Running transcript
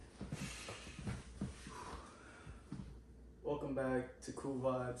Welcome back to Cool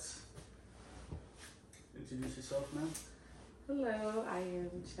Vibes. Introduce yourself, ma'am. Hello, I am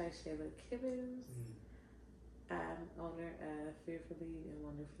Shayla Kibbins. I'm owner of Fearfully and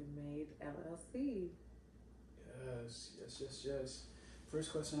Wonderfully Made LLC. Yes.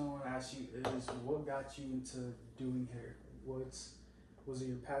 First question I want to ask you is, what got you into doing hair? Was it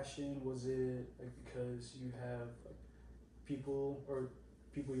your passion? Was it like because you have like people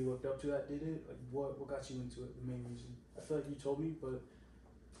you looked up to that did it? Like what got you into it? The main reason. I feel like you told me, but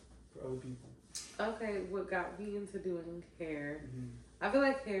for other people. Okay, what got me into doing hair? I feel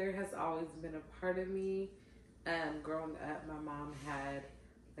like hair has always been a part of me. Growing up, my mom had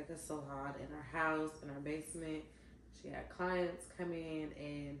like a salon in our house, in our basement. She had clients come in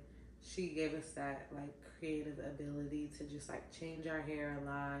and she gave us that like creative ability to just like change our hair a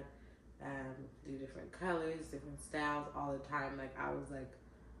lot, do different colors, different styles all the time. Like I was like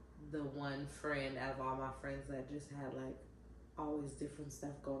the one friend out of all my friends that just had like always different stuff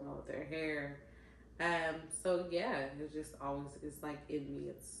going on with their hair. So yeah, it's just always, it's like in me,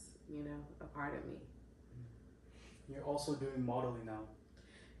 it's, you know, a part of me. You're also doing modeling now.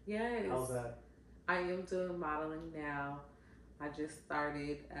 Yes. How's that? I am doing modeling now. I just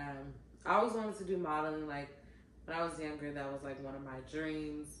started, I always wanted to do modeling. Like when I was younger, that was like one of my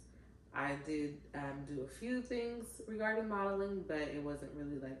dreams. I did do a few things regarding modeling, but it wasn't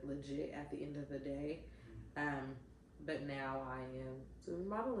really like legit at the end of the day. But now I am doing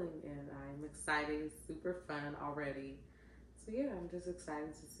modeling and I'm excited. It's super fun already. So yeah, I'm just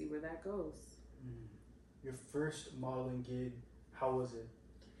excited to see where that goes. Your first modeling gig, how was it?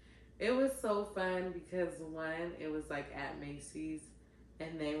 It was so fun because one, it was like at Macy's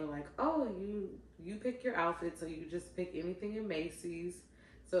and they were like, oh, you pick your outfit, so you just pick anything in Macy's.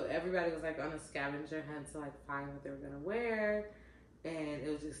 So everybody was like on a scavenger hunt to like find what they were gonna wear. And it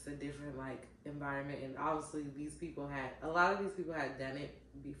was just a different like environment. And obviously a lot of these people had done it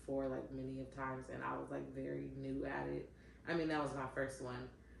before like many of times, and I was like very new at it. I mean, that was my first one.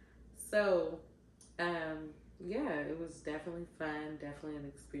 So yeah, it was definitely fun, definitely an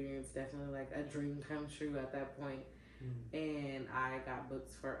experience, definitely like a dream come true at that point. And I got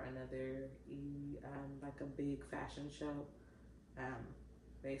booked for another like a big fashion show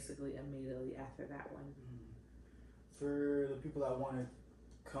basically immediately after that one. For the people that want to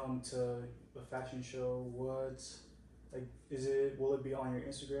come to the fashion show, will it be on your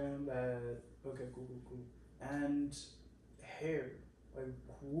Instagram? Okay, cool. And hair, like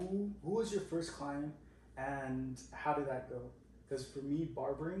who was your first client and how did that go? Because for me,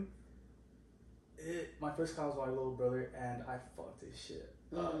 barbering, my first client was my little brother and I fucked his shit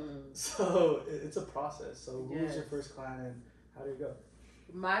up. So it's a process. So who was your first client and how did it go?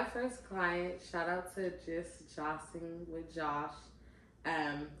 My first client, shout out to Just Jossing with Josh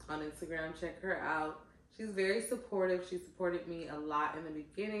on Instagram. Check her out. She's very supportive. She supported me a lot in the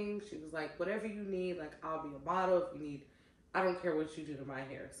beginning. She was like, whatever you need, like I'll be a model if you need. I don't care what you do to my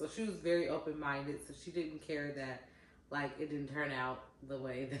hair. So she was very open-minded. So she didn't care that like it didn't turn out the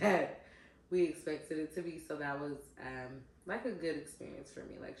way that we expected it to be. So that was like a good experience for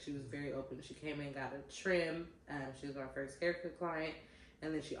me. Like she was very open. She came in and got a trim. She was my first haircut client.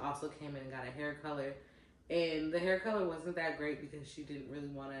 And then she also came in and got a hair color. And the hair color wasn't that great because she didn't really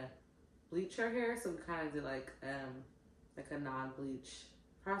want to bleach her hair. So we kind of did like a non-bleach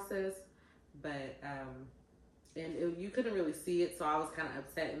process. But, you couldn't really see it. So I was kind of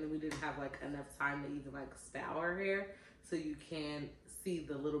upset. And then we didn't have like enough time to even like style her hair. So you can see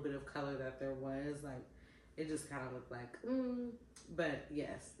the little bit of color that there was. Like it just kind of looked like, But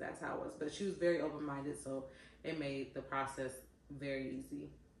yes, that's how it was. But she was very open-minded. So it made the process very easy.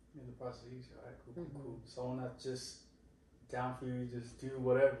 Yeah, the process easy. All right, cool. So I'm not just down for you, just do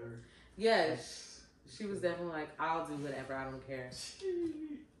whatever. Yes, she was definitely like, I'll do whatever, I don't care.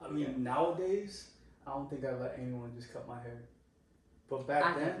 I mean, nowadays, I don't think I'd let anyone just cut my hair. But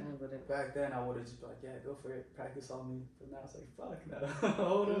back then I would have just been like, yeah, go for it, practice on me. But now it's like, fuck no,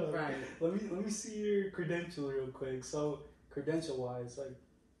 hold up. Right. Let me see your credential real quick. So credential-wise, like,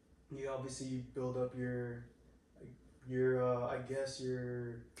 you obviously build up your I guess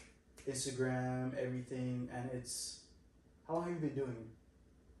your Instagram, everything, and how long have you been doing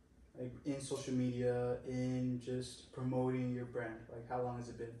it? Like in social media, in just promoting your brand? Like how long has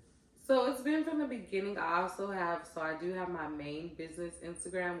it been? So it's been from the beginning. I do have my main business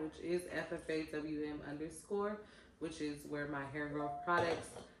Instagram, which is FFAWM_, which is where my hair growth products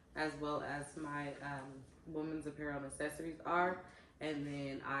as well as my women's apparel and accessories are. And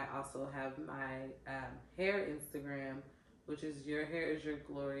then I also have my hair Instagram, which is Your Hair Is Your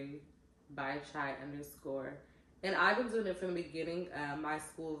Glory by Chai _. And I've been doing it from the beginning. My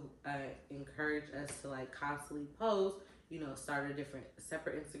school encouraged us to like constantly post. start a different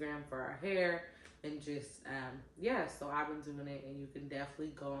separate Instagram for our hair and just yeah. So I've been doing it, and you can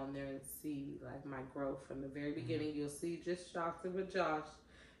definitely go on there and see like my growth from the very beginning. You'll see just Johnson with Josh,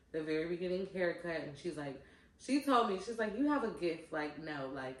 the very beginning haircut, and she told me, she's like, you have a gift. Like, no,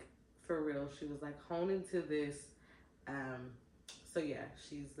 like for real. She was like, hone into this. So yeah,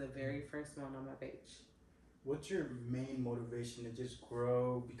 she's the very first one on my page. What's your main motivation to just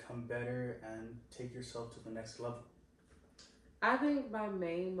grow, become better, and take yourself to the next level? I think my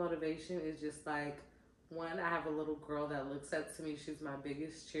main motivation is just like, one, I have a little girl that looks up to me. She's my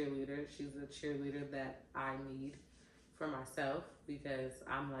biggest cheerleader. She's a cheerleader that I need for myself because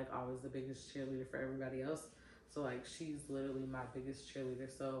I'm like always the biggest cheerleader for everybody else. So like she's literally my biggest cheerleader.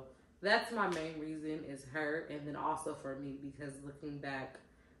 So that's my main reason is her, and then also for me because looking back,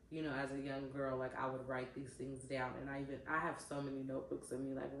 as a young girl, like I would write these things down, and I have so many notebooks of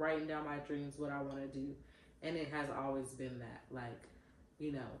me like writing down my dreams, what I want to do, and it has always been that like,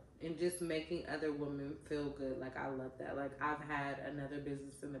 and just making other women feel good. Like I love that. Like I've had another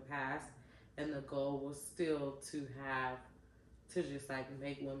business in the past, and the goal was still to just like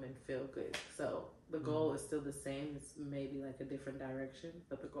make women feel good. So the goal is still the same. It's maybe like a different direction,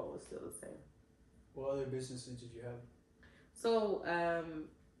 but the goal is still the same. What other businesses did you have? So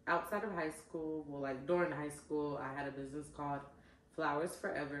outside of high school, well, like during high school, I had a business called Flowers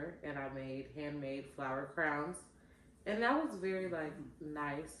Forever, and I made handmade flower crowns, and that was very like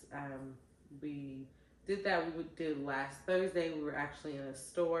nice. We did that. We did last Thursday. We were actually in a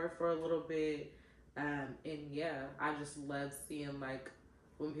store for a little bit, and yeah, I just love seeing like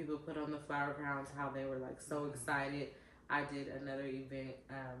when people put on the flower crowns, how they were like so excited. I did another event.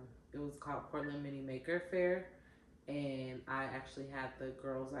 It was called Portland Mini Maker Fair, and I actually had the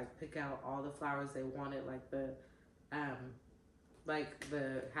girls like pick out all the flowers they wanted, like the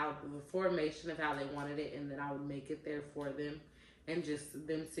formation of how they wanted it, and then I would make it there for them, and just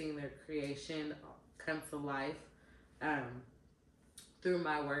them seeing their creation come to life through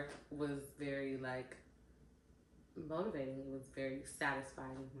my work was very like motivating. It was very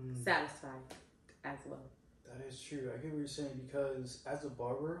satisfying as well. That is true. I get what you're saying because as a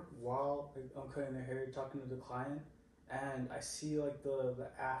barber, while I'm cutting their hair, talking to the client, and I see like the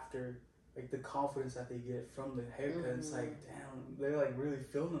after, like the confidence that they get from the haircut. It's like, damn, they're like really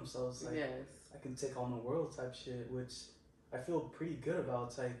feeling themselves. Like, yes, I can take on the world type shit, which I feel pretty good about.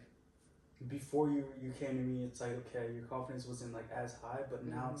 It's like before you came to me, it's like, okay, your confidence wasn't like as high, but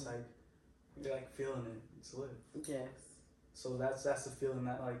now it's like you're like feeling it. It's lit. Yes. So that's the feeling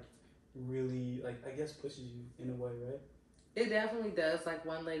that like really like I guess pushes you in a way, right? It definitely does. Like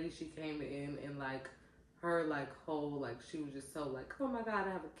one lady, she came in and like her like whole like she was just so like, oh my god,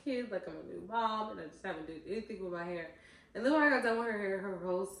 I have a kid, like I'm a new mom, and I just haven't did anything with my hair. And then when I got done with her hair, her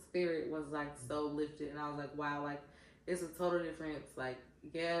whole spirit was like so lifted, and I was like, wow, like it's a total difference. Like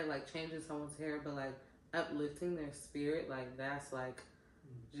yeah, like changing someone's hair, but like uplifting their spirit, like that's like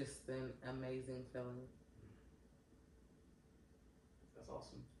just an amazing feeling. That's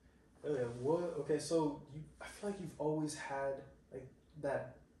awesome. Oh yeah. What? Okay, so I feel like you've always had like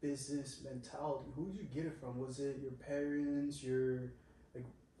that business mentality. Who did you get it from? Was it your parents? Like,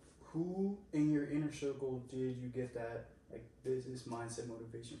 who in your inner circle did you get that like business mindset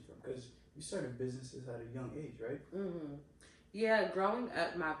motivation from? Because you started businesses at a young age, right? Yeah, growing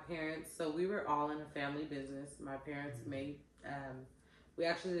up, my parents. So we were all in a family business. My parents made. We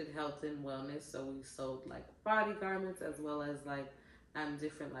actually did health and wellness. So we sold like body garments as well as like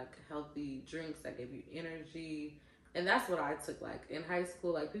different like healthy drinks that give you energy. And that's what I took like in high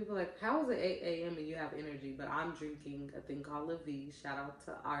school. Like people like, how is it 8 a.m. and you have energy? But I'm drinking a thing called La Vie. Shout out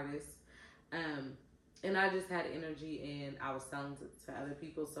to artists. And I just had energy, and I was selling to other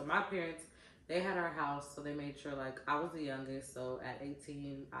people. So my parents, they had our house, so they made sure like I was the youngest. So at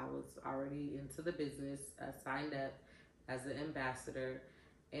 18, I was already into the business, signed up as an ambassador.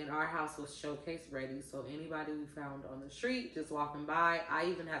 And our house was showcase ready. So anybody we found on the street just walking by, I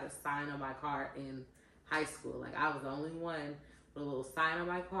even had a sign on my car in high school. Like I was the only one with a little sign on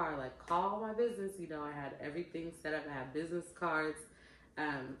my car, like call my business. I had everything set up. I had business cards.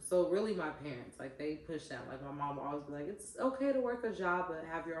 So really my parents, like they pushed that. Like my mom would always be like, it's okay to work a job, but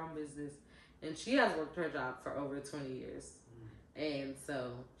have your own business. And she has worked her job for over 20 years. And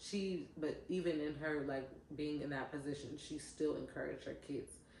so but even in her, like being in that position, she still encouraged her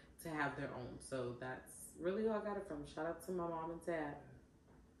kids to have their own. So that's really who I got it from. Shout out to my mom and dad.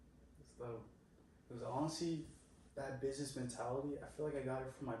 It's dope. Because honestly, that business mentality, I feel like I got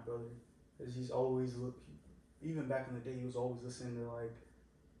it from my brother. Because he's always even back in the day, he was always listening to like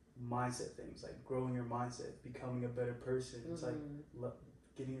mindset things, like growing your mindset, becoming a better person. It's like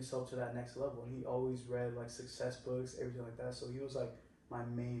getting yourself to that next level. And he always read like success books, everything like that. So he was like my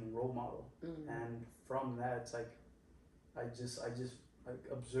main role model. And from that, it's like I just like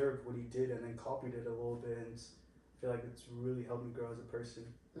observed what he did and then copied it a little bit, and I feel like it's really helped me grow as a person.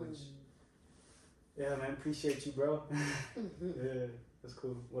 Which yeah, man, appreciate you, bro. Yeah, that's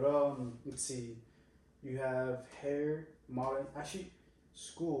cool. What let's see. You have hair, modeling. Actually,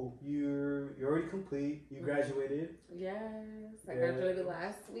 school. You're already complete. You graduated. Yes, I graduated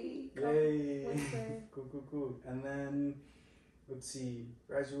last week. Yay! Cool. And then let's see.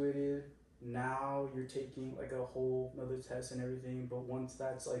 Graduated. Now you're taking like a whole another test and everything. But once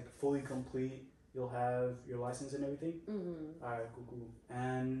that's like fully complete, you'll have your license and everything. All right, cool.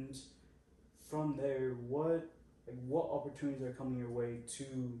 And from there, what opportunities are coming your way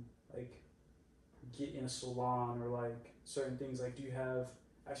to like get in a salon or like certain things? Like, do you have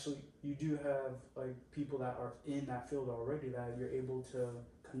like people that are in that field already that you're able to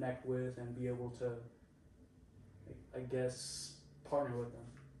connect with and be able to, like, I guess, partner with them?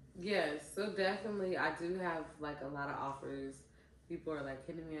 Yes, so definitely I do have like a lot of offers. People are like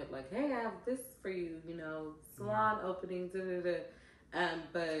hitting me up like, hey, I have this for you, salon opening,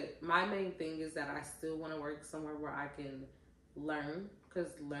 but my main thing is that I still want to work somewhere where I can learn,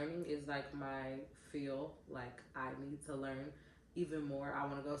 because learning is like my field. Like, I need to learn even more. I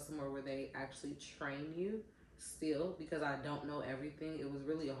want to go somewhere where they actually train you still, because I don't know everything. It was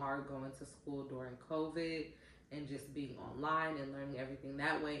really hard going to school during COVID and just being online and learning everything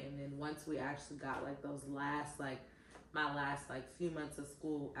that way. And then once we actually got like those my last few months of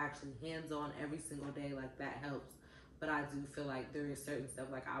school actually hands-on every single day, like that helps. But I do feel like there is certain stuff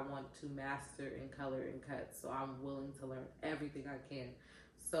like I want to master in color and cuts, so I'm willing to learn everything I can.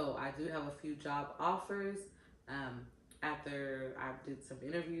 So I do have a few job offers after I did some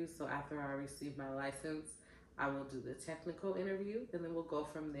interviews. So after I receive my license, I will do the technical interview, and then we'll go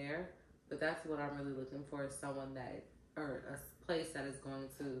from there. But that's what I'm really looking for, is someone or a place that is going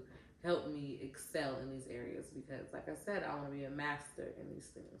to help me excel in these areas, because like I said, I want to be a master in these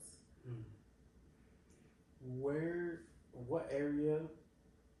things. What area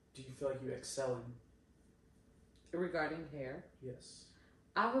do you feel like you excel in? Regarding hair? Yes.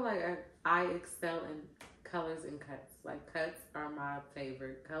 I feel like I excel in colors and cuts. Like, cuts are my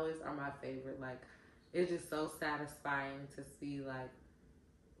favorite. Colors are my favorite. Like, it's just so satisfying to see like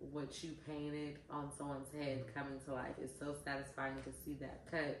what you painted on someone's head coming to life. It's so satisfying to see that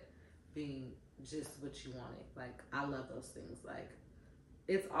cut being just what you wanted. Like, I love those things. Like,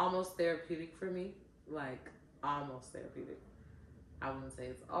 it's almost therapeutic for me. Like, almost therapeutic. I wouldn't say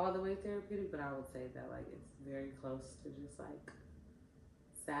it's all the way therapeutic, but I would say that like it's very close to just like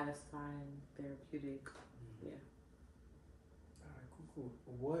satisfying, therapeutic. Yeah. All right, cool.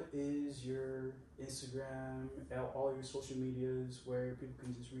 What is your Instagram, all your social medias, where people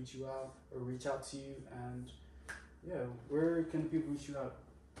can just reach you out or reach out to you? And yeah, where can people reach you out?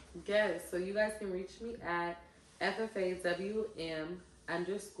 Yes, so you guys can reach me at FFAWM_.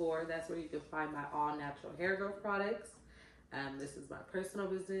 That's where you can find my all natural hair growth products. This is my personal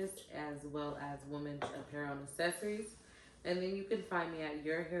business, as well as women's apparel and accessories. And then you can find me at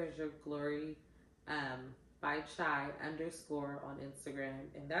Your Hair Is Your Glory by Chai _ on Instagram.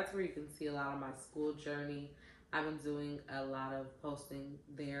 And that's where you can see a lot of my school journey. I've been doing a lot of posting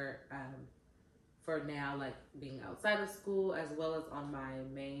there for now, like being outside of school, as well as on my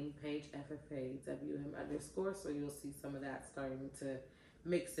main page, FFAWM_. So you'll see some of that starting to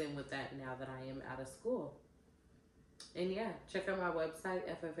mix in with that now that I am out of school. And yeah, check out my website,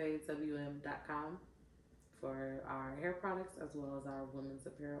 ffawm.com, for our hair products as well as our women's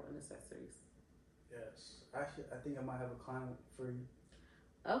apparel and accessories. Yes. Actually, I think I might have a client for you.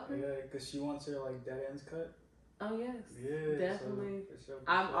 Okay. Yeah, because she wants her like dead ends cut. Oh yes. Yeah. Definitely. For sure.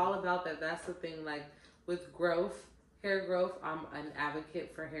 I'm all about that. That's the thing. Like with growth, hair growth, I'm an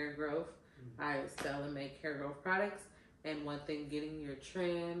advocate for hair growth. I sell and make hair growth products. And one thing, getting your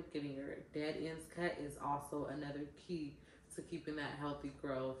trim, getting your dead ends cut is also another key to keeping that healthy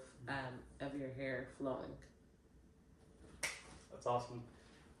growth of your hair flowing. That's awesome.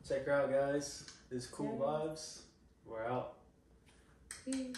 Check her out, guys. It's Cool Vibes. We're out. Peace.